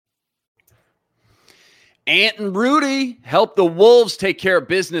Ant and Rudy helped the Wolves take care of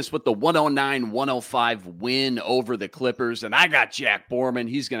business with the 109-105 win over the Clippers. And I got Jack Borman.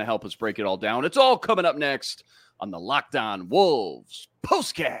 He's going to help us break it all down. It's all coming up next on the Locked On Wolves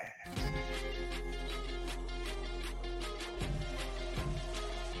POSTCAST.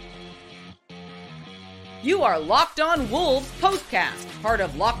 You are Locked On Wolves POSTCAST, part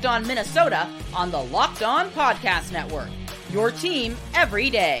of Locked On Minnesota on the Locked On Podcast Network. Your team every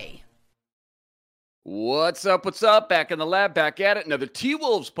day. What's up? What's up? Back in the lab, back at it. Another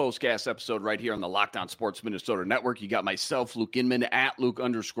T-Wolves POSTCAST episode right here on the Locked On Sports Minnesota Network. You got myself, Luke Inman, at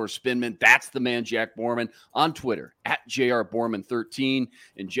Luke_Spinman. That's the man, Jack Borman, on Twitter, at JRBorman13.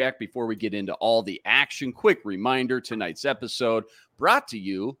 And Jack, before we get into all the action, quick reminder, tonight's episode brought to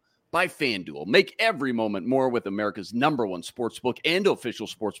you by FanDuel. Make every moment more with America's #1 sportsbook and official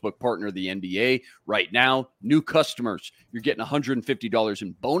sportsbook partner of the NBA. Right now, new customers, you're getting $150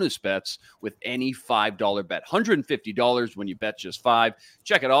 in bonus bets with any $5 bet. $150 when you bet just $5.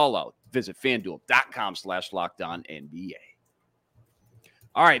 Check it all out. Visit FanDuel.com/LockedOnNBA.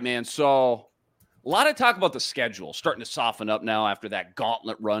 All right, man. So a lot of talk about the schedule starting to soften up now after that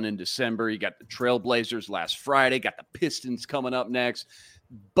gauntlet run in December. You got the Trailblazers last Friday, got the Pistons coming up next.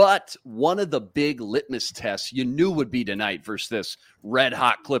 But one of the big litmus tests you knew would be tonight versus this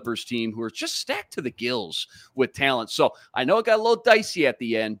red-hot Clippers team who are just stacked to the gills with talent. So I know it got a little dicey at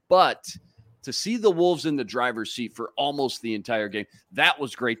the end, but to see the Wolves in the driver's seat for almost the entire game, that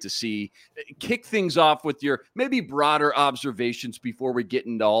was great to see. Kick things off with your maybe broader observations before we get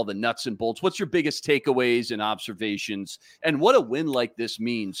into all the nuts and bolts. What's your biggest takeaways and observations, and what a win like this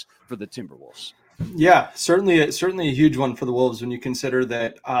means for the Timberwolves? Yeah, certainly a huge one for the Wolves when you consider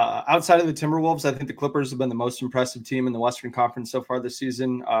that outside of the Timberwolves, I think the Clippers have been the most impressive team in the Western Conference so far this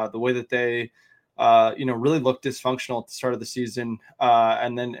season. The way that they, really looked dysfunctional at the start of the season,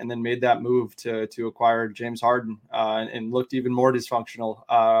 and then made that move to acquire James Harden, and looked even more dysfunctional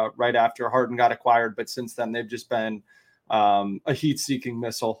right after Harden got acquired. But since then, they've just been a heat-seeking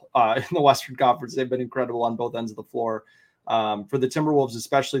missile in the Western Conference. They've been incredible on both ends of the floor. For the Timberwolves,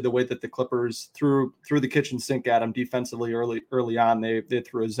 especially the way that the Clippers threw the kitchen sink at them defensively early on. They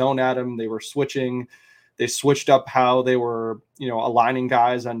threw a zone at them. They were switching. They switched up how they were, aligning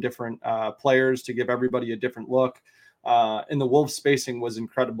guys on different players to give everybody a different look. And the Wolves spacing was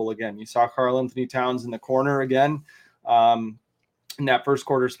incredible again. You saw Karl-Anthony Towns in the corner again. In that first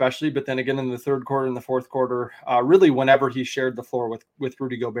quarter especially, but then again in the third quarter and the fourth quarter, really whenever he shared the floor with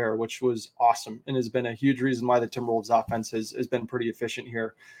Rudy Gobert, which was awesome and has been a huge reason why the Timberwolves offense has been pretty efficient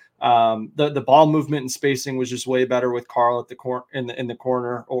here. The ball movement and spacing was just way better with Karl at the in the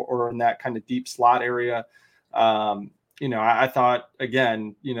corner or in that kind of deep slot area. I thought,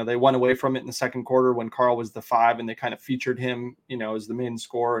 again, they went away from it in the second quarter when Karl was the 5 and they kind of featured him, as the main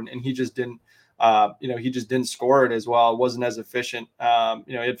scorer, and he just didn't. He just didn't score it as well. It wasn't as efficient.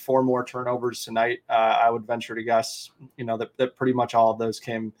 He had 4 more turnovers tonight. I would venture to guess, that pretty much all of those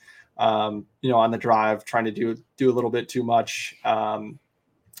came, on the drive, trying to do a little bit too much. And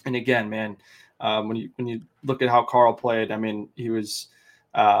again, man, when you look at how Karl played, I mean, he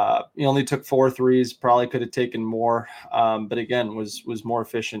only took 4 threes, probably could have taken more. But again, was more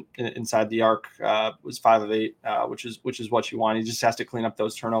efficient inside the arc, was 5 of 8, which is what you want. He just has to clean up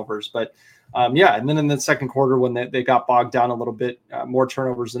those turnovers. But and then in the second quarter, when they got bogged down a little bit, more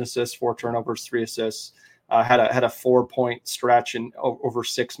turnovers than assists, 4 turnovers, 3 assists, had a 4-point stretch in over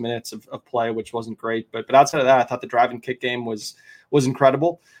 6 minutes of play, which wasn't great. But outside of that, I thought the drive and kick game was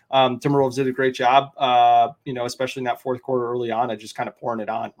incredible. Timberwolves did a great job, especially in that fourth quarter early on, just kind of pouring it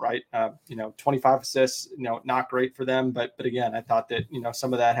on, right? 25 assists, not great for them. But again, I thought that,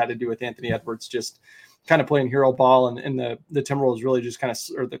 some of that had to do with Anthony Edwards just kind of playing hero ball, and the Timberwolves really just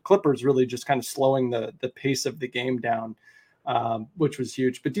or the Clippers really just kind of slowing the pace of the game down, which was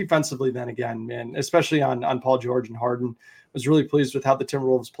huge. But defensively, then again, man, especially on Paul George and Harden, was really pleased with how the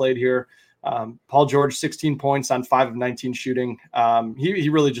Timberwolves played here. Paul George, 16 points on 5 of 19 shooting. He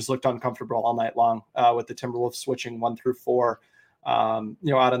really just looked uncomfortable all night long with the Timberwolves switching 1 through 4, out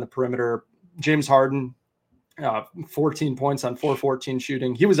on the perimeter. James Harden, 14 points on 4-14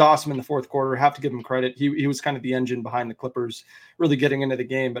 shooting. He was awesome in the fourth quarter. Have to give him credit. He was kind of the engine behind the Clippers really getting into the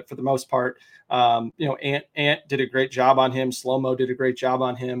game. But for the most part, Ant did a great job on him. Slow-Mo did a great job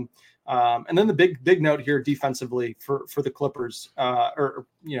on him. And then the big note here defensively for the Clippers, for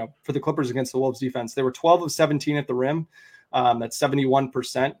the Clippers against the Wolves defense, they were 12 of 17 at the rim. That's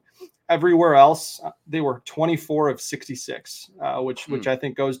 71%. Everywhere else, they were 24 of 66, which I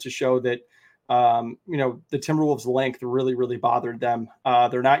think goes to show that, the Timberwolves' length really, really bothered them.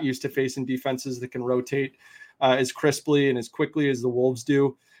 They're not used to facing defenses that can rotate as crisply and as quickly as the Wolves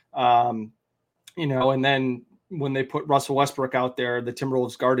do. And then when they put Russell Westbrook out there, the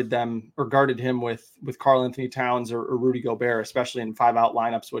Timberwolves guarded him with Karl Anthony Towns or Rudy Gobert, especially in 5-out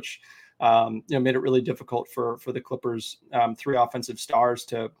lineups, which made it really difficult for the Clippers, 3 offensive stars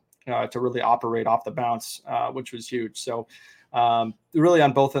to really operate off the bounce, which was huge. So really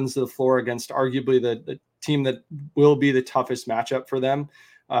on both ends of the floor against arguably the team that will be the toughest matchup for them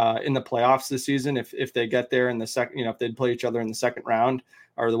in the playoffs this season. If they get there in the second, if they'd play each other in the second round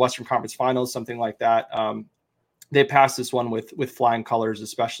or the Western Conference Finals, something like that, they passed this one with flying colors,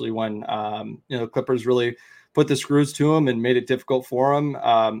 especially when the Clippers really put the screws to them and made it difficult for them.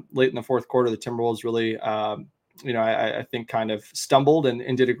 Late in the fourth quarter, the Timberwolves really, I think kind of stumbled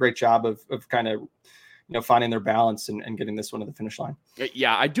and did a great job of kind of, finding their balance and getting this one to the finish line.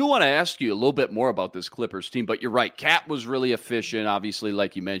 Yeah, I do want to ask you a little bit more about this Clippers team, but you're right. Cat was really efficient, obviously,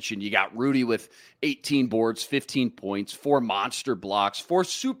 like you mentioned. You got Rudy with 18 boards, 15 points, 4 monster blocks, 4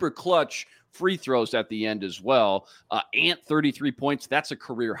 super clutch free throws at the end as well. Ant, 33 points. That's a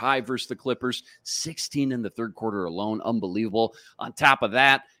career high versus the Clippers. 16 in the third quarter alone. Unbelievable. On top of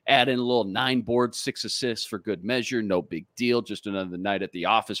that, add in a little 9 boards, 6 assists for good measure. No big deal. Just another night at the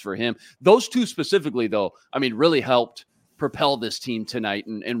office for him. Those two specifically, though, really helped propel this team tonight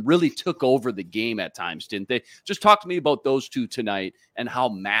and really took over the game at times, didn't they? Just talk to me about those two tonight and how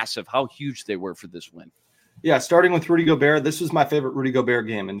massive, how huge they were for this win. Yeah, starting with Rudy Gobert, this was my favorite Rudy Gobert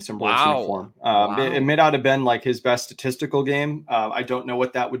game in Timberwolves uniform. It may not have been like his best statistical game. I don't know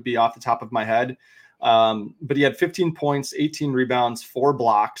what that would be off the top of my head. But he had 15 points, 18 rebounds, 4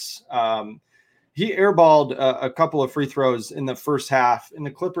 blocks. He airballed a couple of free throws in the first half, and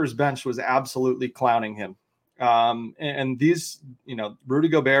the Clippers bench was absolutely clowning him. And these, Rudy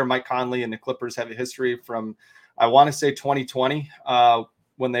Gobert, Mike Conley, and the Clippers have a history from, I want to say 2020,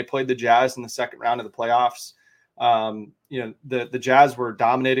 when they played the Jazz in the second round of the playoffs. The Jazz were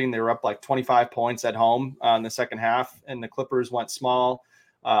dominating. They were up like 25 points at home in the second half, and the Clippers went small,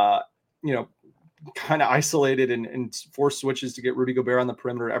 kind of isolated and forced switches to get Rudy Gobert on the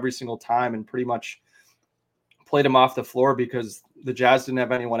perimeter every single time and pretty much played him off the floor because the Jazz didn't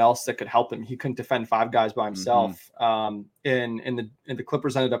have anyone else that could help him. He couldn't defend 5 guys by himself. And the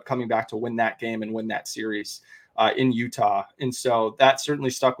Clippers ended up coming back to win that game and win that series in Utah. And so that certainly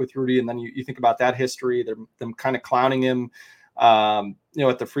stuck with Rudy. And then you think about that history, them kind of clowning him,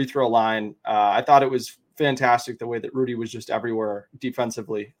 at the free throw line. I thought it was fantastic the way that Rudy was just everywhere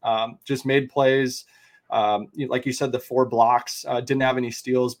defensively, just made plays. Like you said, the 4 blocks, didn't have any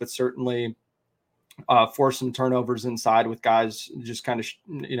steals, but certainly forced some turnovers inside with guys just kind of,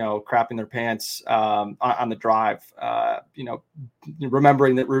 crapping their pants on the drive,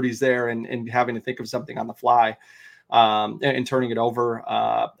 remembering that Rudy's there and having to think of something on the fly and turning it over.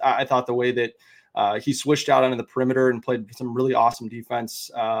 I thought the way that he switched out onto the perimeter and played some really awesome defense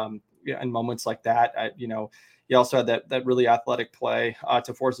in moments like that. He also had that really athletic play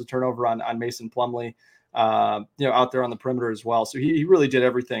to force a turnover on Mason Plumlee. Out there on the perimeter as well. So he really did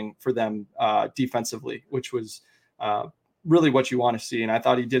everything for them defensively, which was really what you want to see. And I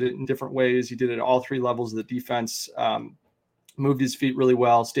thought he did it in different ways. He did it at all 3 levels of the defense, moved his feet really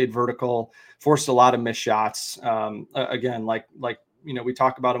well, stayed vertical, forced a lot of missed shots. Again, like we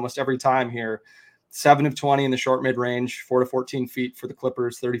talk about almost every time here, 7 of 20 in the short mid range, 4 to 14 feet for the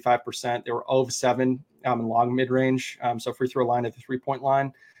Clippers, 35%. They were 0 of 7 in long mid range. So free throw line at the 3-point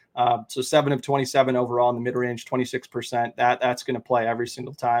line. So 7 of 27 overall in the mid-range, 26%. That's going to play every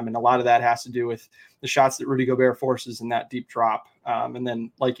single time. And a lot of that has to do with the shots that Rudy Gobert forces in that deep drop. And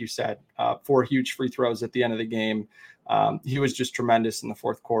then, like you said, 4 huge free throws at the end of the game. He was just tremendous in the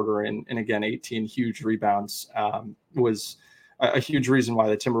fourth quarter. And again, 18 huge rebounds was a huge reason why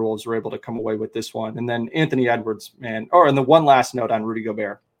the Timberwolves were able to come away with this one. And then Anthony Edwards, man. And the one last note on Rudy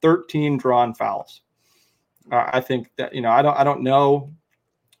Gobert, 13 drawn fouls. I think that, I don't know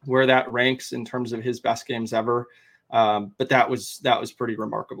where that ranks in terms of his best games ever. But that was pretty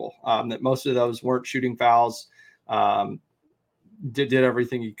remarkable. That most of those weren't shooting fouls. Did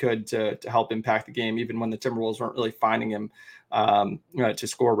everything he could to help impact the game, even when the Timberwolves weren't really finding him to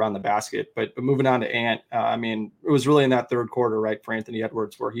score around the basket. But moving on to Ant, it was really in that third quarter, right, for Anthony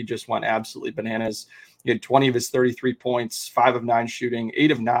Edwards, where he just went absolutely bananas. He had 20 of his 33 points, 5 of 9 shooting,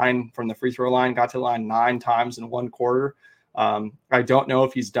 8 of 9 from the free throw line, got to the line 9 times in one quarter. I don't know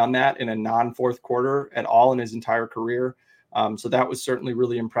if he's done that in a non-fourth quarter at all in his entire career. So that was certainly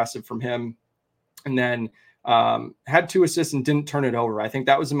really impressive from him. And then had 2 assists and didn't turn it over. I think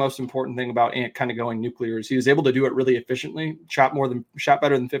that was the most important thing about Ant kind of going nuclear is he was able to do it really efficiently, shot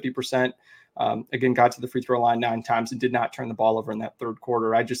better than 50%. Again, got to the free throw line 9 times and did not turn the ball over in that third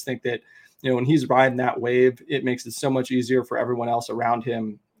quarter. I just think that, when he's riding that wave, it makes it so much easier for everyone else around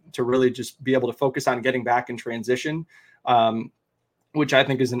him to really just be able to focus on getting back in transition, which I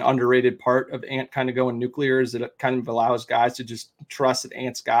think is an underrated part of Ant kind of going nuclear, is that it kind of allows guys to just trust that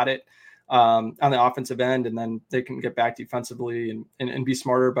Ant's got it on the offensive end, and then they can get back defensively and be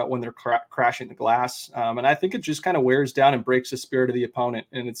smarter about when they're crashing the glass. And I think it just kind of wears down and breaks the spirit of the opponent.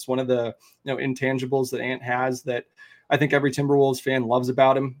 And it's one of the intangibles that Ant has that I think every Timberwolves fan loves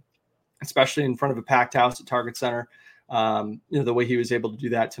about him, especially in front of a packed house at Target Center. The way he was able to do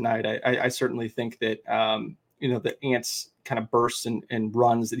that tonight, I certainly think that, the Ant's kind of bursts and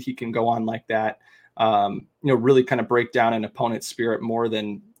runs that he can go on like that, really kind of break down an opponent's spirit more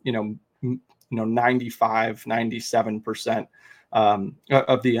than, 95, 97%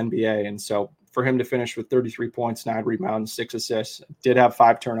 of the NBA. And so for him to finish with 33 points, 9 rebounds, 6 assists, did have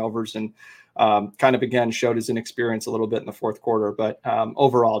 5 turnovers, and kind of, again, showed his inexperience a little bit in the fourth quarter. But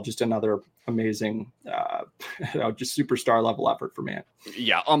overall, just another amazing, just superstar level effort for man.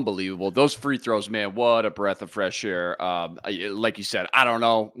 Yeah, unbelievable. Those free throws, man, what a breath of fresh air. Like you said, I don't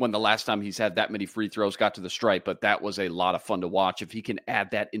know when the last time he's had that many free throws got to the stripe, but that was a lot of fun to watch. If he can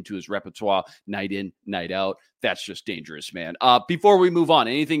add that into his repertoire night in, night out, that's just dangerous, man. Before we move on,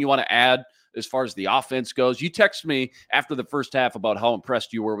 anything you want to add as far as the offense goes? You text me after the first half about how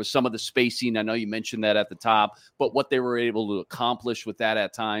impressed you were with some of the spacing. I know you mentioned that at the top, but what they were able to accomplish with that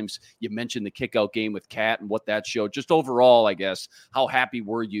at times. You mentioned the kickout game with Cat and what that showed. Just overall, I guess, how happy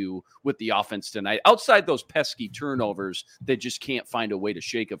were you with the offense tonight? Outside those pesky turnovers, they just can't find a way to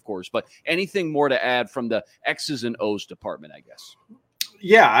shake, of course. But anything more to add from the X's and O's department, I guess?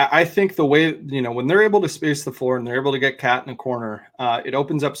 Yeah, I think the way, when they're able to space the floor and they're able to get Cat in a corner, it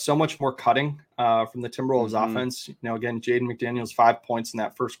opens up so much more cutting from the Timberwolves offense. Again, Jaden McDaniels, 5 points in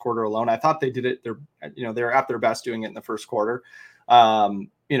that first quarter alone. I thought they did it. They're at their best doing it in the first quarter.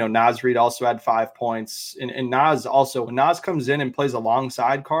 Naz Reid also had 5 points. And Naz also, when Naz comes in and plays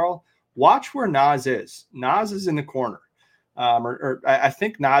alongside Carl, watch where Naz is. Naz is in the corner. I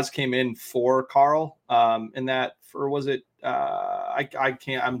think Naz came in for Carl in that, or was it, I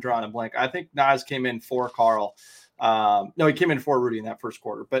can't, I'm drawing a blank. I think Naz came in for Carl. No, he came in for Rudy in that first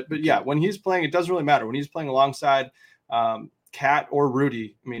quarter. But yeah, when he's playing, it doesn't really matter. When he's playing alongside Cat or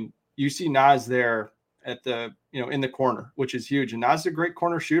Rudy, I mean, you see Naz there at the, in the corner, which is huge. And Naz is a great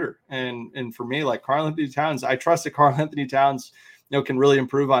corner shooter. And for me, like Karl-Anthony Towns, I trust that Karl-Anthony Towns, can really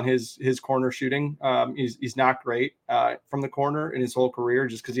improve on his corner shooting. He's not great from the corner in his whole career,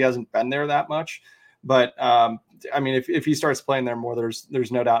 just because he hasn't been there that much. But I mean, if he starts playing there more,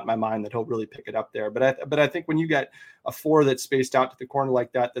 there's no doubt in my mind that he'll really pick it up there. But I think when you get a 4 that's spaced out to the corner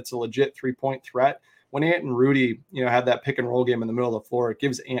like that, that's a legit 3-point threat. When Ant and Rudy, had that pick and roll game in the middle of the floor, it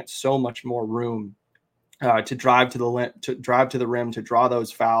gives Ant so much more room to drive to the rim, to draw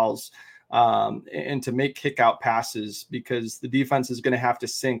those fouls, and to make kick out passes, because the defense is going to have to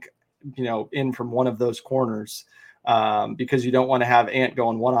sink, in from one of those corners. Because you don't want to have Ant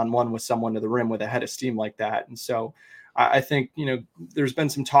going one-on-one with someone to the rim with a head of steam like that. And so I think, there's been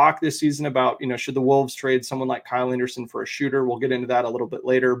some talk this season about, should the Wolves trade someone like Kyle Anderson for a shooter? We'll get into that a little bit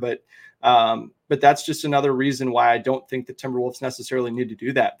later, but that's just another reason why I don't think the Timberwolves necessarily need to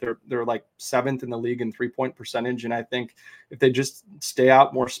do that. They're like 7th in the league in 3-point percentage. And I think if they just stay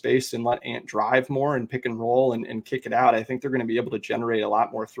out more space and let Ant drive more and pick and roll and kick it out, I think they're going to be able to generate a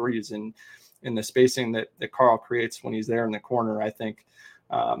lot more threes. And in the spacing that Carl creates when he's there in the corner, I think,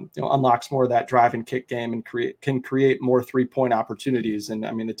 unlocks more of that drive and kick game and can create more 3-point opportunities. And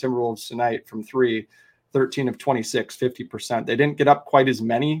I mean, the Timberwolves tonight from 3, 13 of 26, 50%. They didn't get up quite as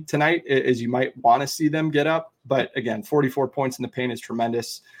many tonight as you might want to see them get up. But again, 44 points in the paint is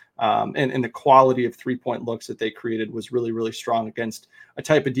tremendous. And the quality of 3-point looks that they created was really, really strong against a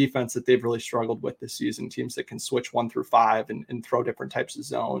type of defense that they've really struggled with this season. Teams that can switch 1 through 5 and throw different types of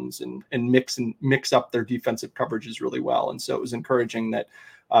zones and mix up their defensive coverages really well. And so it was encouraging that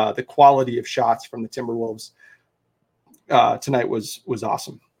the quality of shots from the Timberwolves tonight was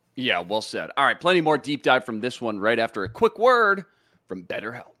awesome. Yeah, well said. All right, plenty more deep dive from this one right after a quick word from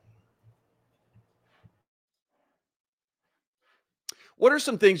BetterHelp. What are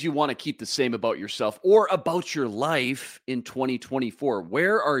some things you want to keep the same about yourself or about your life in 2024?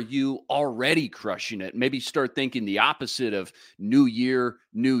 Where are you already crushing it? Maybe start thinking the opposite of new year,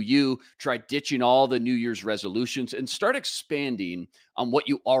 new you. Try ditching all the New Year's resolutions and start expanding on what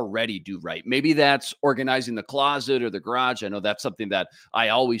you already do right. Maybe that's organizing the closet or the garage. I know that's something that I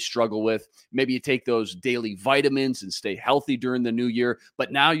always struggle with. Maybe you take those daily vitamins and stay healthy during the new year,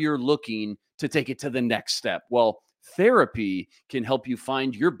 but now you're looking to take it to the next step. Well, therapy can help you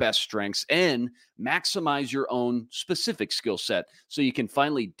find your best strengths and maximize your own specific skill set so you can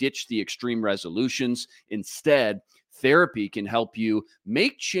finally ditch the extreme resolutions. Instead, therapy can help you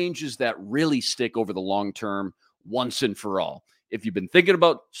make changes that really stick over the long term once and for all. If you've been thinking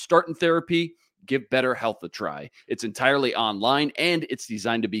about starting therapy, give BetterHelp a try. It's entirely online and it's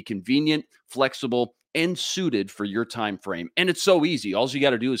designed to be convenient, flexible, and suited for your time frame. And it's so easy. All you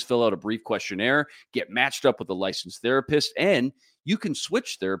got to do is fill out a brief questionnaire, get matched up with a licensed therapist, and you can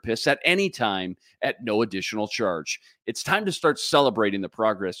switch therapists at any time at no additional charge. It's time to start celebrating the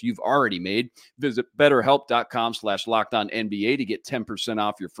progress you've already made. Visit BetterHelp.com/LockedOnNBA to get 10%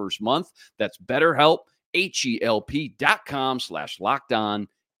 off your first month. That's BetterHelp,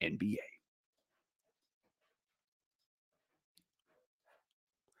 HELP.com/LockedOnNBA.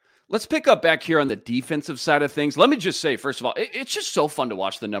 Let's pick up back here on the defensive side of things. Let me just say, first of all, it's just so fun to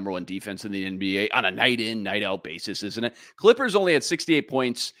watch the number one defense in the NBA on a night in, night out basis, isn't it? Clippers only had 68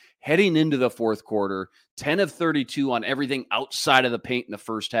 points heading into the fourth quarter, 10 of 32 on everything outside of the paint in the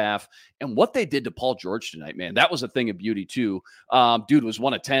first half. And what they did to Paul George tonight, man, that was a thing of beauty too. Dude was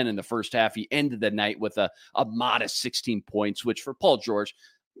 1 of 10 in the first half. He ended the night with a modest 16 points, which for Paul George,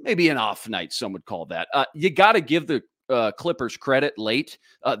 maybe an off night, some would call that. You got to give the Clippers credit late.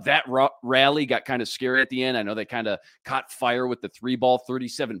 That rally got kind of scary at the end. I know they kind of caught fire with the 3-ball,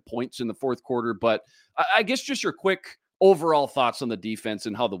 37 points in the fourth quarter, but I guess just your quick overall thoughts on the defense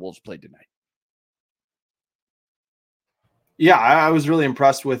and how the Wolves played tonight. Yeah, I was really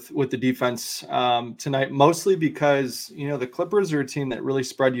impressed with the defense tonight, mostly because, the Clippers are a team that really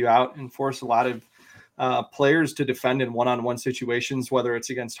spread you out and force a lot of players to defend in one-on-one situations, whether it's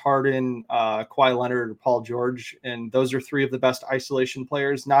against Harden, Kawhi Leonard, or Paul George. And those are 3 of the best isolation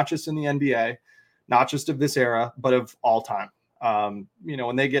players, not just in the NBA, not just of this era, but of all time.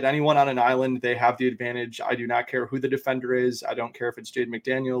 When they get anyone on an island, they have the advantage. I do not care who the defender is. I don't care if it's Jaden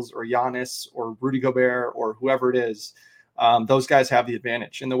McDaniels or Giannis or Rudy Gobert or whoever it is. Those guys have the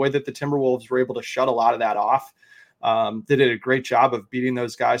advantage. And the way that the Timberwolves were able to shut a lot of that off, they did a great job of beating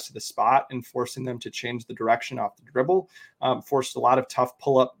those guys to the spot and forcing them to change the direction off the dribble, forced a lot of tough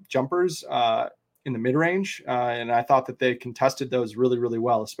pull-up jumpers in the mid-range. And I thought that they contested those really, really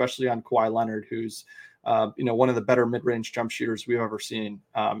well, especially on Kawhi Leonard, who's one of the better mid-range jump shooters we've ever seen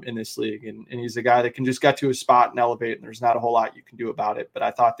in this league. And he's a guy that can just get to his spot and elevate, and there's not a whole lot you can do about it. But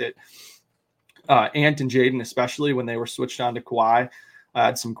I thought that Ant and Jaden, especially when they were switched on to Kawhi,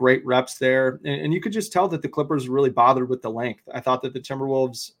 had some great reps there. And you could just tell that the Clippers were really bothered with the length. I thought that the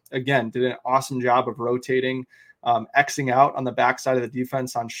Timberwolves, again, did an awesome job of rotating, Xing out on the backside of the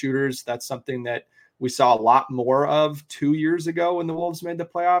defense on shooters. That's something that we saw a lot more of 2 years ago when the Wolves made the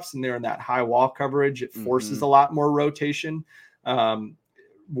playoffs, and they're in that high wall coverage. It forces a lot more rotation.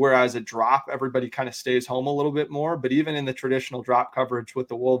 Whereas a drop, everybody kind of stays home a little bit more. But even in the traditional drop coverage with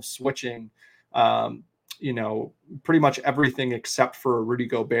the Wolves switching, pretty much everything except for a Rudy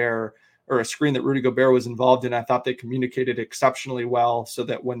Gobert or a screen that Rudy Gobert was involved in, I thought they communicated exceptionally well, so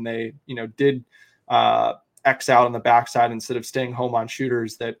that when they, did X out on the backside instead of staying home on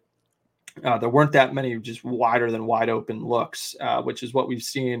shooters, that there weren't that many just wider than wide open looks, which is what we've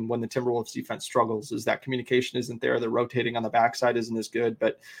seen when the Timberwolves defense struggles, is that communication isn't there. The rotating on the backside isn't as good,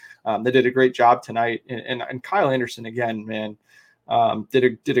 but they did a great job tonight. And Kyle Anderson, again, man,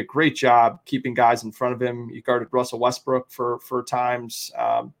 did a great job keeping guys in front of him. He guarded Russell Westbrook for times.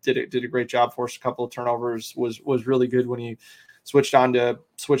 Did a great job, forced a couple of turnovers. Was really good when he switched on to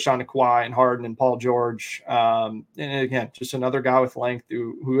Kawhi and Harden and Paul George. And again, just another guy with length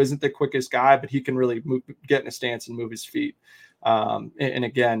who isn't the quickest guy, but he can really get in a stance and move his feet. And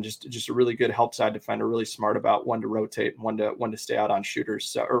again, just a really good help side defender, really smart about when to rotate and when to stay out on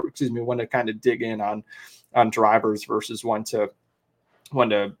shooters, when to kind of dig in on drivers versus when to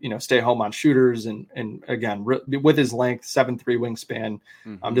stay home on shooters. And again, with his length, 7'3" wingspan,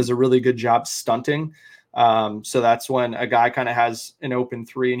 does a really good job stunting. So that's when a guy kind of has an open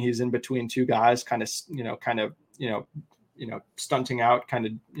 3 and he's in between 2 guys, kind of stunting out, kind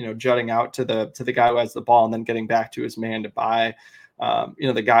of, jutting out to the guy who has the ball and then getting back to his man to buy,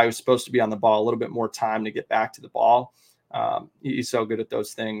 the guy who's supposed to be on the ball a little bit more time to get back to the ball. He's so good at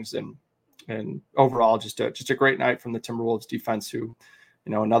those things. And overall, just a great night from the Timberwolves defense, who,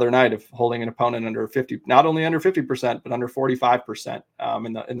 another night of holding an opponent under 50, not only under 50%, but under 45%.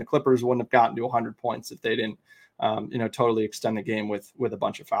 And the Clippers wouldn't have gotten to 100 points if they didn't, totally extend the game with a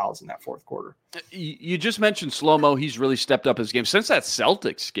bunch of fouls in that fourth quarter. You just mentioned Slow-Mo. He's really stepped up his game since that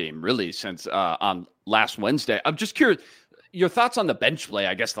Celtics game, really, since on last Wednesday. I'm just curious, your thoughts on the bench play,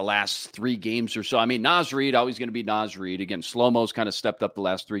 I guess, the last 3 games or so. I mean, Naz Reid, always going to be Naz Reid. Again, Slow-Mo's kind of stepped up the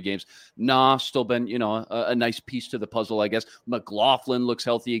last 3 games. Still been, a nice piece to the puzzle, I guess. McLaughlin looks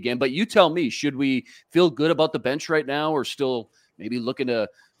healthy again. But you tell me, should we feel good about the bench right now, or still maybe looking to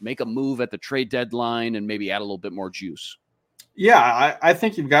make a move at the trade deadline and maybe add a little bit more juice? Yeah, I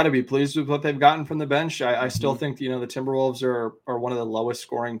think you've got to be pleased with what they've gotten from the bench. I still think, the Timberwolves are one of the lowest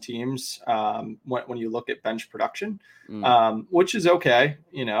scoring teams when you look at bench production, which is okay.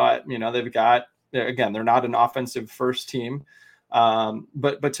 They've got, again, they're not an offensive first team.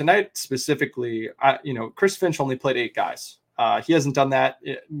 But tonight specifically, Chris Finch only played 8 guys. He hasn't done that.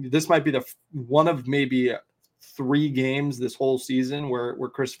 This might be one of maybe 3 games this whole season where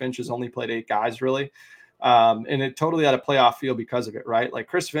Chris Finch has only played 8 guys really. And it totally had a playoff feel because of it, right? Like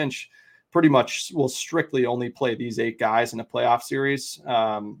Chris Finch pretty much will strictly only play these 8 guys in a playoff series,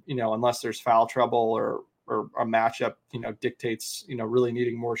 unless there's foul trouble or a matchup, dictates, really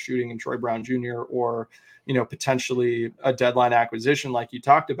needing more shooting in Troy Brown Jr. or, potentially a deadline acquisition like you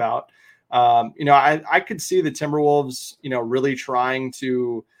talked about. I could see the Timberwolves, really trying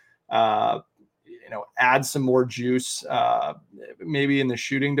to, add some more juice, maybe in the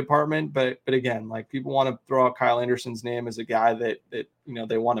shooting department. But again, like people want to throw out Kyle Anderson's name as a guy that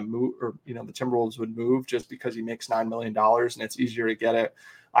they want to move, or the Timberwolves would move just because he makes $9 million and it's easier to get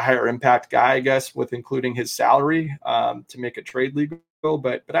a higher impact guy, I guess, with including his salary to make a trade legal.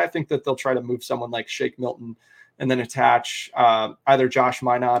 But I think that they'll try to move someone like Shake Milton and then attach either Josh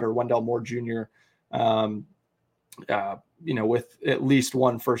Minot or Wendell Moore Jr. With at least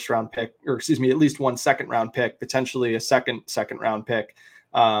one first round pick, or at least one second round pick, potentially a second round pick,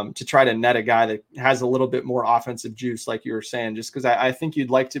 to try to net a guy that has a little bit more offensive juice, like you were saying, just because I think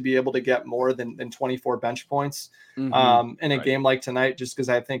you'd like to be able to get more than 24 bench points in a game like tonight, just because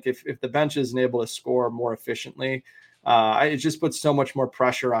I think if the bench isn't able to score more efficiently, it just puts so much more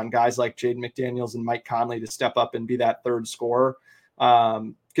pressure on guys like Jaden McDaniels and Mike Conley to step up and be that third scorer.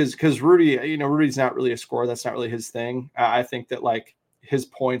 Because Rudy, Rudy's not really a scorer. That's not really his thing. I think that like his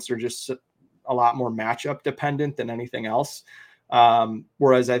points are just a lot more matchup dependent than anything else.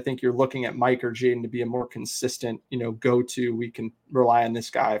 Whereas I think you're looking at Mike or Jaden to be a more consistent, go-to. We can rely on this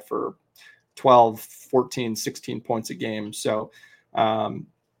guy for 12, 14, 16 points a game. So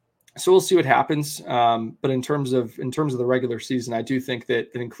we'll see what happens. But in terms of the regular season, I do think that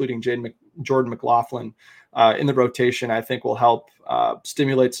including Jordan McLaughlin in the rotation, I think will help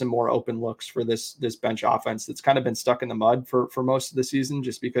stimulate some more open looks for this bench offense that's kind of been stuck in the mud for most of the season,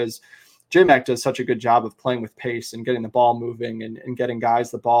 just because J-Mac does such a good job of playing with pace and getting the ball moving and getting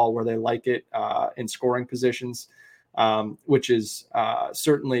guys the ball where they like it in scoring positions, which is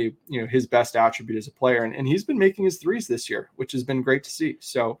certainly, his best attribute as a player. And he's been making his threes this year, which has been great to see.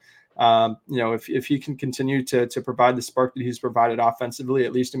 So, if he can continue to provide the spark that he's provided offensively,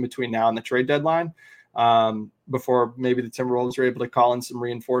 at least in between now and the trade deadline, before maybe the Timberwolves are able to call in some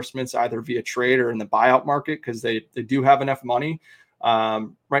reinforcements either via trade or in the buyout market, because they do have enough money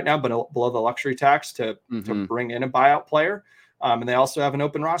right now, but below the luxury tax to bring in a buyout player. And they also have an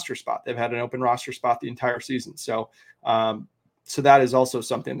open roster spot. They've had an open roster spot the entire season. So that is also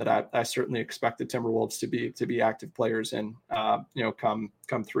something that I certainly expect the Timberwolves to be active players in, come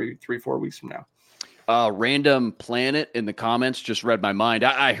 3-4 weeks from now. Random Planet in the comments just read my mind.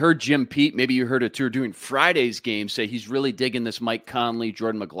 I heard Jim Pete, maybe you heard it too, doing Friday's game, say he's really digging this Mike Conley,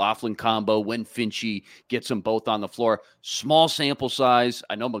 Jordan McLaughlin combo when Finchy gets them both on the floor. Small sample size.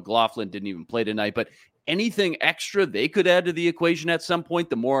 I know McLaughlin didn't even play tonight, but anything extra they could add to the equation at some point,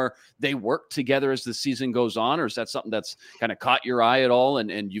 the more they work together as the season goes on? Or is that something that's kind of caught your eye at all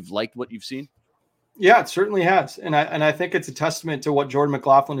and you've liked what you've seen? Yeah, it certainly has. And I think it's a testament to what Jordan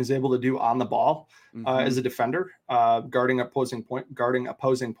McLaughlin is able to do on the ball as a defender, guarding opposing point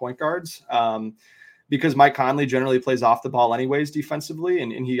guards. Because Mike Conley generally plays off the ball anyways defensively.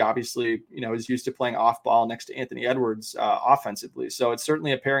 And he obviously, is used to playing off ball next to Anthony Edwards offensively. So it's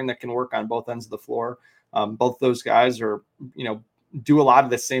certainly a pairing that can work on both ends of the floor. Both those guys are, do a lot of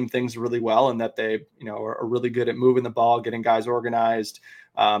the same things really well, and that they, are really good at moving the ball, getting guys organized,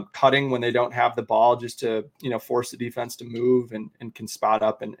 cutting when they don't have the ball, just to, force the defense to move and can spot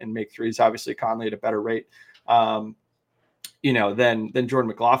up and make threes. Obviously Conley at a better rate, than Jordan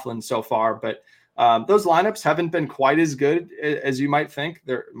McLaughlin so far. But those lineups haven't been quite as good as you might think.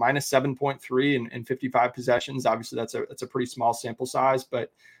 They're minus 7.3 in 55 possessions. Obviously that's a pretty small sample size,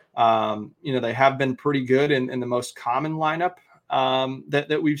 but they have been pretty good in the most common lineup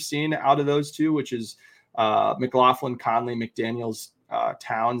that we've seen out of those two, which is McLaughlin, Conley, McDaniels,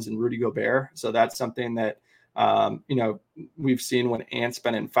 Towns, and Rudy Gobert. So that's something that we've seen when Ant's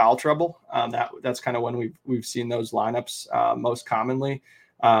been in foul trouble. That's kind of when we've seen those lineups most commonly,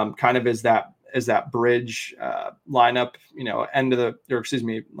 kind of as that bridge lineup,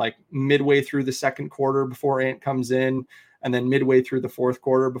 like midway through the second quarter before Ant comes in, and then midway through the fourth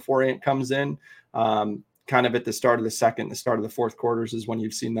quarter before Ant comes in. kind of at the start of the second, the start of the fourth quarters is when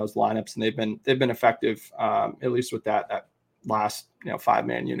you've seen those lineups, and they've been effective, at least with that last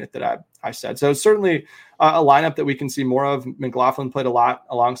 5-man unit that I said. So certainly a lineup that we can see more of. McLaughlin played a lot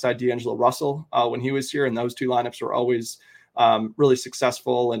alongside D'Angelo Russell when he was here, and those two lineups were always really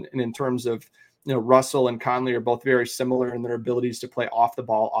successful. And in terms of Russell and Conley are both very similar in their abilities to play off the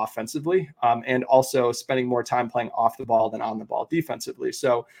ball offensively, and also spending more time playing off the ball than on the ball defensively.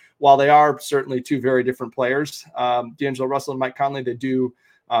 So while they are certainly two very different players, D'Angelo Russell and Mike Conley, they do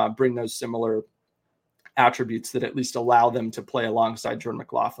bring those similar attributes that at least allow them to play alongside Jordan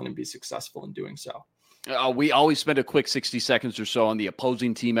McLaughlin and be successful in doing so. We always spend a quick 60 seconds or so on the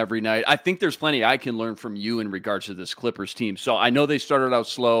opposing team every night. I think there's plenty I can learn from you in regards to this Clippers team. So I know they started out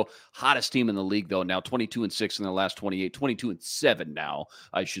slow. Hottest team in the league, though, now 22-6 in the last 28, 22-7 now,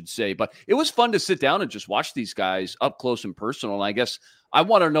 I should say. But it was fun to sit down and just watch these guys up close and personal. And I guess I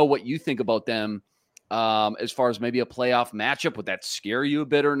want to know what you think about them as far as maybe a playoff matchup. Would that scare you a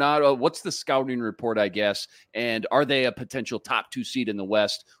bit or not? What's the scouting report, I guess? And are they a potential top 2 seed in the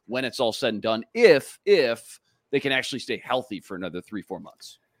West when it's all said and done, if they can actually stay healthy for another 3-4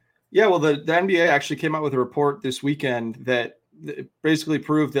 months? Yeah, well, the NBA actually came out with a report this weekend that basically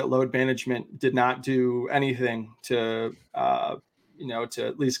proved that load management did not do anything to to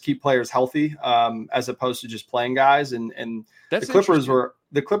at least keep players healthy, as opposed to just playing guys. And the Clippers were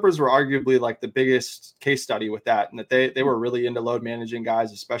arguably like the biggest case study with that, and that they were really into load managing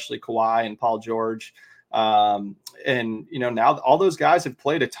guys, especially Kawhi and Paul George. And now all those guys have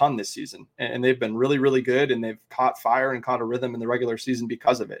played a ton this season, and they've been really, really good, and they've caught fire and caught a rhythm in the regular season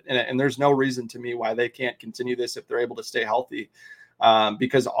because of it. And there's no reason to me why they can't continue this if they're able to stay healthy.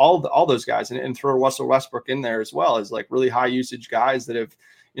 Because all those guys, and throw Russell Westbrook in there as well, as like really high usage guys that have,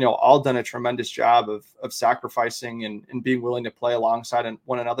 all done a tremendous job of sacrificing and being willing to play alongside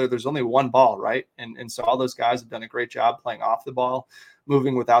one another. There's only one ball, right? And so all those guys have done a great job playing off the ball,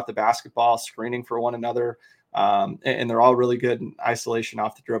 moving without the basketball, screening for one another. And they're all really good in isolation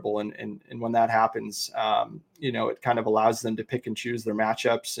off the dribble. And when that happens, it kind of allows them to pick and choose their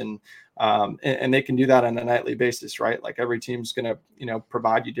matchups, and they can do that on a nightly basis, right? Like every team's going to,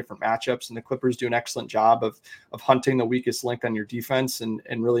 provide you different matchups, and the Clippers do an excellent job of hunting the weakest link on your defense and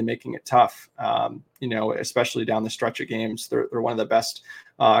really making it tough. Especially down the stretch of games, they're one of the best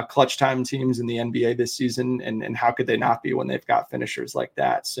clutch time teams in the NBA this season. And how could they not be when they've got finishers like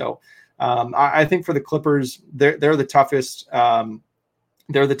that? So, I think for the Clippers, they're the toughest.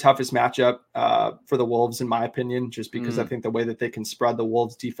 They're the toughest matchup for the Wolves, in my opinion, just because I think the way that they can spread the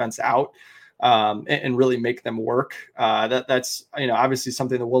Wolves defense out and really make them work. That's obviously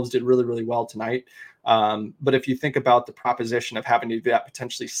something the Wolves did really, really well tonight. But if you think about the proposition of having to do that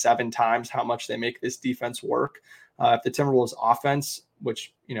potentially 7 times how much they make this defense work, if the Timberwolves offense,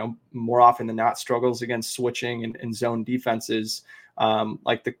 which more often than not struggles against switching and zone defenses,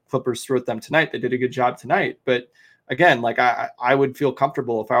 like the Clippers threw at them tonight, they did a good job tonight. But again, like I would feel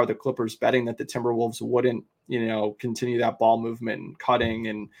comfortable if I were the Clippers betting that the Timberwolves wouldn't, continue that ball movement and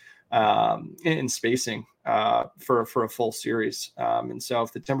cutting and spacing for a full series. And so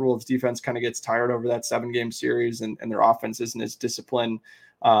if the Timberwolves defense kind of gets tired over that 7-game series and their offense isn't as disciplined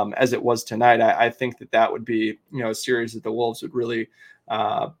as it was tonight, I think that would be, a series that the Wolves would really,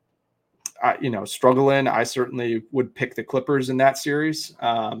 struggle in. I certainly would pick the Clippers in that series.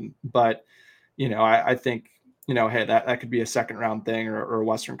 But, I think, hey, that could be a second round thing or a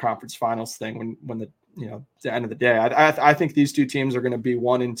Western Conference Finals thing when the end of the day. I think these two teams are going to be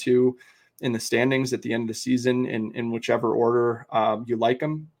 1 and 2 in the standings at the end of the season in whichever order you like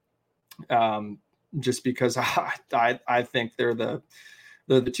them. Just because I think they're the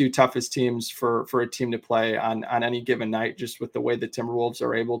 2 toughest teams for a team to play on any given night, just with the way the Timberwolves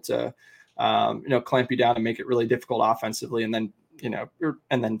are able to clamp you down and make it really difficult offensively. And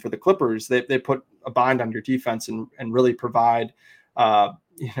then for the Clippers, they put a bind on your defense and really provide a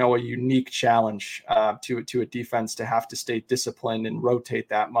unique challenge to a defense to have to stay disciplined and rotate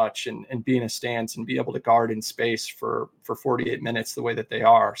that much and be in a stance and be able to guard in space for 48 minutes the way that they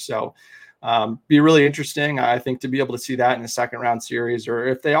are. So be really interesting, I think, to be able to see that in a second round series, or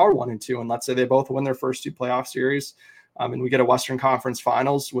if they are 1 and 2, and let's say they both win their first 2 playoff series, and we get a Western Conference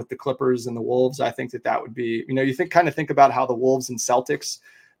Finals with the Clippers and the Wolves. I think that would be, you think about how the Wolves and Celtics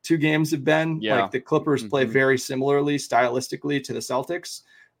 2 games have been. Yeah. Like the Clippers play very similarly stylistically to the Celtics.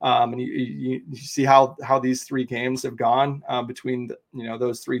 And you see how these 3 games have gone between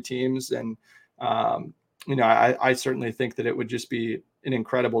those 3 teams. And, I certainly think that it would just be an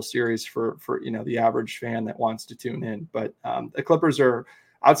incredible series for the average fan that wants to tune in. But the Clippers are,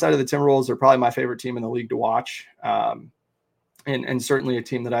 outside of the Timberwolves, are probably my favorite team in the league to watch. And certainly a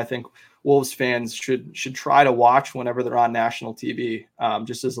team that I think Wolves fans should try to watch whenever they're on national TV,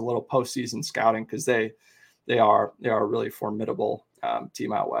 just as a little postseason scouting, because they are a really formidable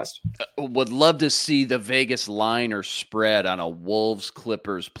team out west. Would love to see the Vegas line or spread on a Wolves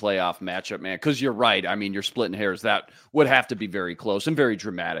Clippers playoff matchup, man. Because you're right. I mean, you're splitting hairs. That would have to be very close and very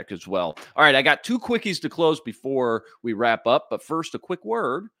dramatic as well. All right, I got 2 quickies to close before we wrap up. But first, a quick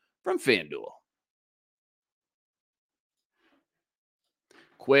word from FanDuel.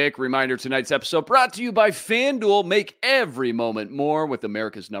 Quick reminder, tonight's episode brought to you by FanDuel. Make every moment more with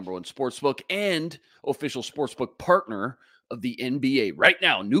America's #1 sportsbook and official sportsbook partner of the NBA. Right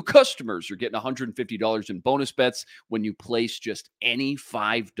now, new customers are getting $150 in bonus bets when you place just any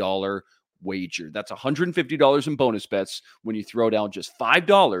 $5 wager. That's $150 in bonus bets when you throw down just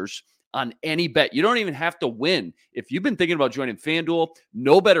 $5 on any bet. You don't even have to win. If you've been thinking about joining FanDuel,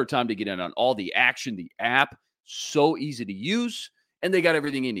 no better time to get in on all the action. The app, so easy to use. And they got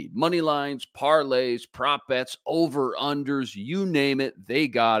everything you need. Money lines, parlays, prop bets, over-unders, you name it, they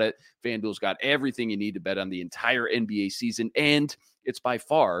got it. FanDuel's got everything you need to bet on the entire NBA season, and it's by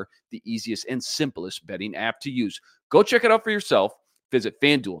far the easiest and simplest betting app to use. Go check it out for yourself. Visit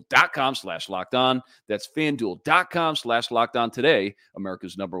FanDuel.com/lockedon. That's FanDuel.com/lockedon today.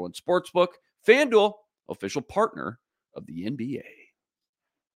 America's #1 sportsbook. FanDuel, official partner of the NBA.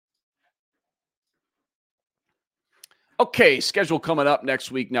 Okay, schedule coming up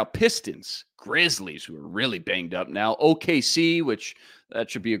next week. Now, Pistons, Grizzlies, who are really banged up now. OKC, which that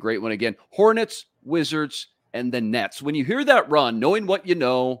should be a great one again. Hornets, Wizards, and the Nets. When you hear that run, knowing what you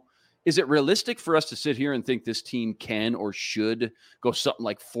know, is it realistic for us to sit here and think this team can or should go something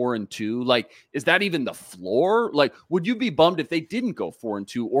like 4-2? Like, is that even the floor? Like, would you be bummed if they didn't go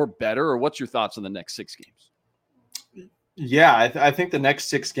 4-2 or better? Or what's your thoughts on the next 6 games? Yeah, I think the next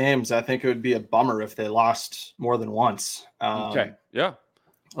 6 games, I think it would be a bummer if they lost more than once. Okay, yeah.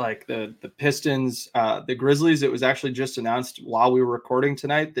 Like the Pistons, the Grizzlies, it was actually just announced while we were recording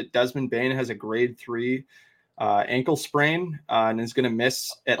tonight that Desmond Bane has a grade 3 ankle sprain and is going to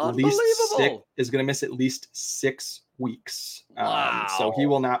miss at least 6 weeks. Wow. So he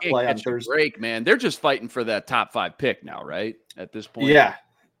will not play on Thursday. Break, man. They're just fighting for that top 5 pick now, right? At this point. Yeah.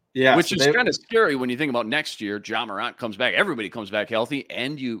 Yeah, which is kind of scary when you think about next year. Ja Morant comes back, everybody comes back healthy,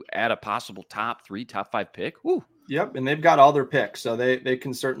 and you add a possible top 3, top 5 pick. Woo. Yep, and they've got all their picks, so they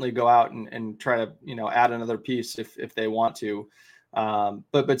can certainly go out and try to add another piece if they want to.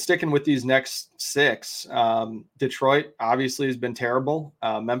 But sticking with these next 6, Detroit obviously has been terrible.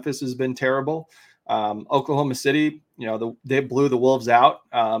 Memphis has been terrible. Oklahoma City, they blew the Wolves out,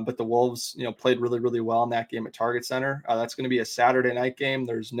 but the Wolves, played really, really well in that game at Target Center. That's going to be a Saturday night game.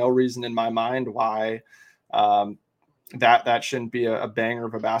 There's no reason in my mind why that shouldn't be a banger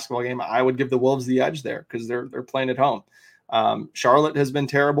of a basketball game. I would give the Wolves the edge there because they're playing at home. Charlotte has been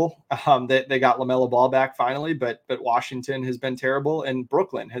terrible. They got LaMelo Ball back finally, but Washington has been terrible, and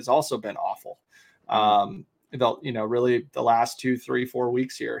Brooklyn has also been awful. Really the last 2, 3, 4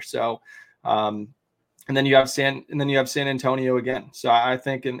 weeks here. So. And then you have San Antonio again. So I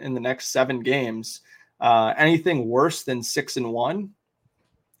think in the next 7 games, anything worse than 6-1,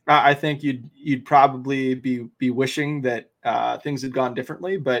 I think you'd probably be wishing that things had gone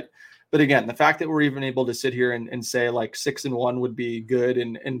differently. But again, the fact that we're even able to sit here and say like 6-1 would be good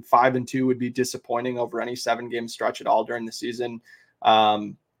and 5-2 would be disappointing over any 7-game stretch at all during the season.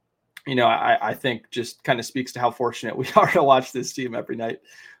 I think just kind of speaks to how fortunate we are to watch this team every night.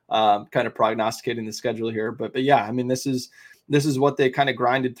 Kind of prognosticating the schedule here, but yeah, I mean, this is what they kind of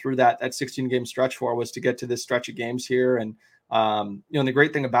grinded through that 16-game stretch for, was to get to this stretch of games here. And, the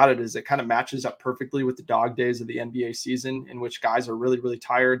great thing about it is it kind of matches up perfectly with the dog days of the NBA season, in which guys are really, really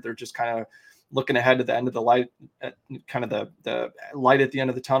tired. They're just kind of looking ahead to the end of the light, kind of the light at the end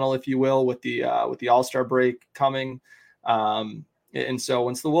of the tunnel, if you will, with the All-Star break coming. And so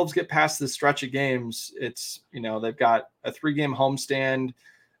once the Wolves get past this stretch of games, it's, they've got a 3-game homestand.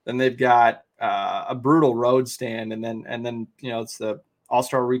 Then they've got a brutal road stand, and then it's the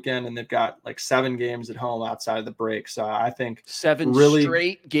All-Star weekend, and they've got like 7 games at home outside of the break. So I think 7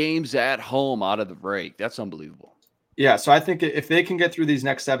 straight games at home out of the break. That's unbelievable. Yeah, so I think if they can get through these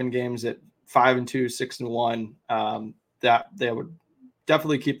next 7 games at 5-2, 6-1, that they would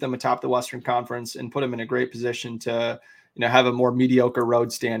definitely keep them atop the Western Conference and put them in a great position to have a more mediocre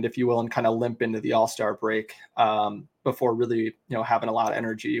road stand, if you will, and kind of limp into the All-Star break before really, having a lot of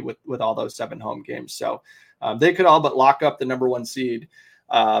energy with all those 7 home games. So they could all but lock up the number 1 seed,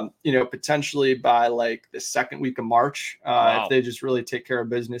 potentially by like the 2nd week of March, if they just really take care of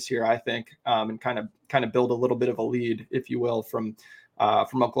business here, I think, and kind of build a little bit of a lead, if you will, from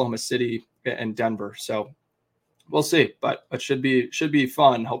Oklahoma City and Denver. So we'll see, but it should be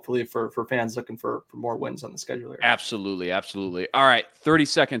fun, hopefully for fans looking for more wins on the schedule here. Absolutely. All right, 30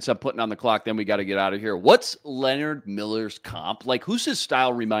 seconds I'm putting on the clock, then we got to get out of here. What's Leonard Miller's comp? Like, who's his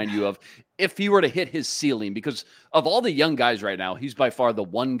style remind you of if he were to hit his ceiling? Because of all the young guys right now, he's by far the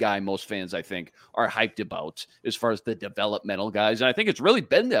one guy most fans, I think, are hyped about as far as the developmental guys. And I think it's really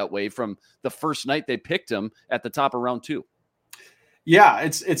been that way from the first night they picked him at the top of round 2. Yeah,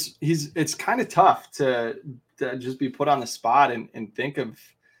 it's kind of tough to just be put on the spot and think of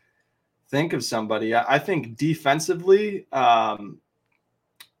somebody. I think defensively, honestly,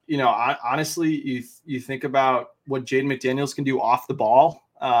 you think about what Jaden McDaniels can do off the ball.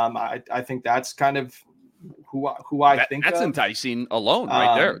 I think that's kind of who I think that's of. Enticing alone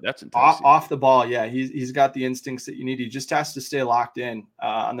right there. That's enticing. Off the ball. Yeah. He's got the instincts that you need. He just has to stay locked in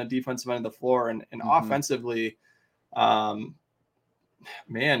on the defensive end of the floor and offensively,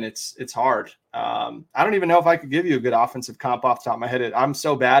 man, it's hard. I don't even know if I could give you a good offensive comp off the top of my head. I'm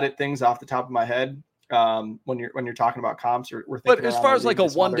so bad at things off the top of my head. When you're talking about comps, but as far as like a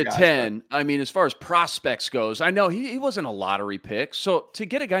 1 to 10, I mean, as far as prospects goes, I know he wasn't a lottery pick. So to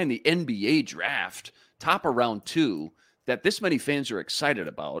get a guy in the NBA draft, top of round 2, that this many fans are excited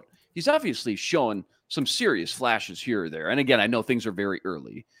about, he's obviously showing some serious flashes here or there. And again, I know things are very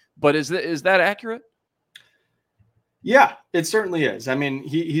early, but is that accurate? Yeah, it certainly is. I mean,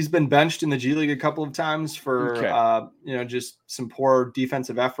 he's been benched in the G League a couple of times for just some poor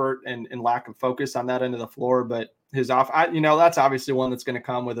defensive effort and lack of focus on that end of the floor. But his that's obviously one that's going to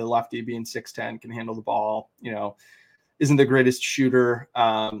come with a lefty being 6'10", can handle the ball. Isn't the greatest shooter.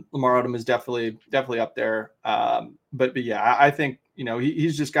 Lamar Odom is definitely up there. But yeah, I think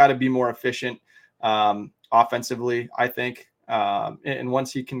he's just got to be more efficient offensively. I think, and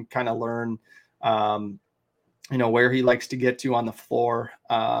once he can kind of learn. Where he likes to get to on the floor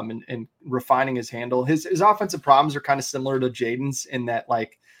and refining his handle. His offensive problems are kind of similar to Jaden's in that,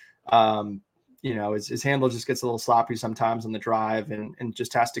 his handle just gets a little sloppy sometimes on the drive and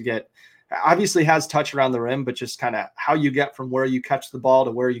just has to obviously has touch around the rim, but just kind of how you get from where you catch the ball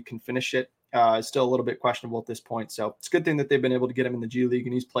to where you can finish it is still a little bit questionable at this point. So it's a good thing that they've been able to get him in the G League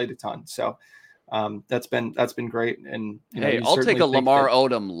and he's played a ton. So that's been great. And I'll take a Lamar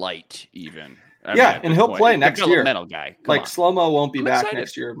Odom light even. And he'll play next year. Guy. Slow-mo won't be back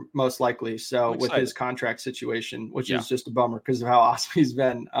next year, most likely. So with his contract situation, which is just a bummer because of how awesome he's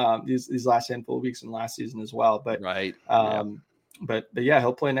been these last handful of weeks in last season as well. But but yeah,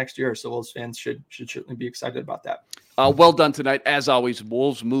 he'll play next year. So Wolves fans should certainly be excited about that. Well done tonight. As always,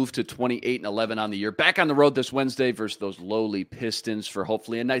 Wolves move to 28-11 on the year. Back on the road this Wednesday versus those lowly Pistons for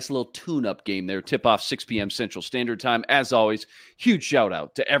hopefully a nice little tune-up game there. Tip-off 6 p.m. Central Standard Time. As always, huge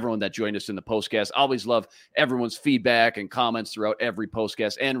shout-out to everyone that joined us in the postcast. Always love everyone's feedback and comments throughout every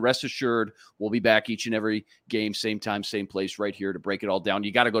postcast. And rest assured, we'll be back each and every game, same time, same place, right here to break it all down.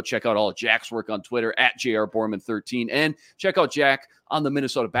 You got to go check out all of Jack's work on Twitter at JRBorman13. And check out Jack on the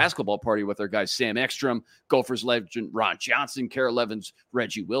Minnesota basketball party with our guys Sam Ekstrom, Gophers legend Ron Johnson, Carol Evans,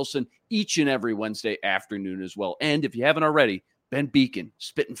 Reggie Wilson, each and every Wednesday afternoon as well. And if you haven't already, Ben Beacon,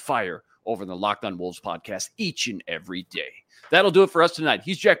 spitting fire over the Locked On Wolves podcast each and every day. That'll do it for us tonight.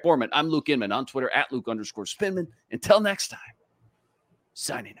 He's Jack Borman. I'm Luke Inman on Twitter at Luke_Spinman. Until next time,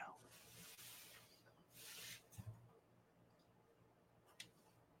 signing out.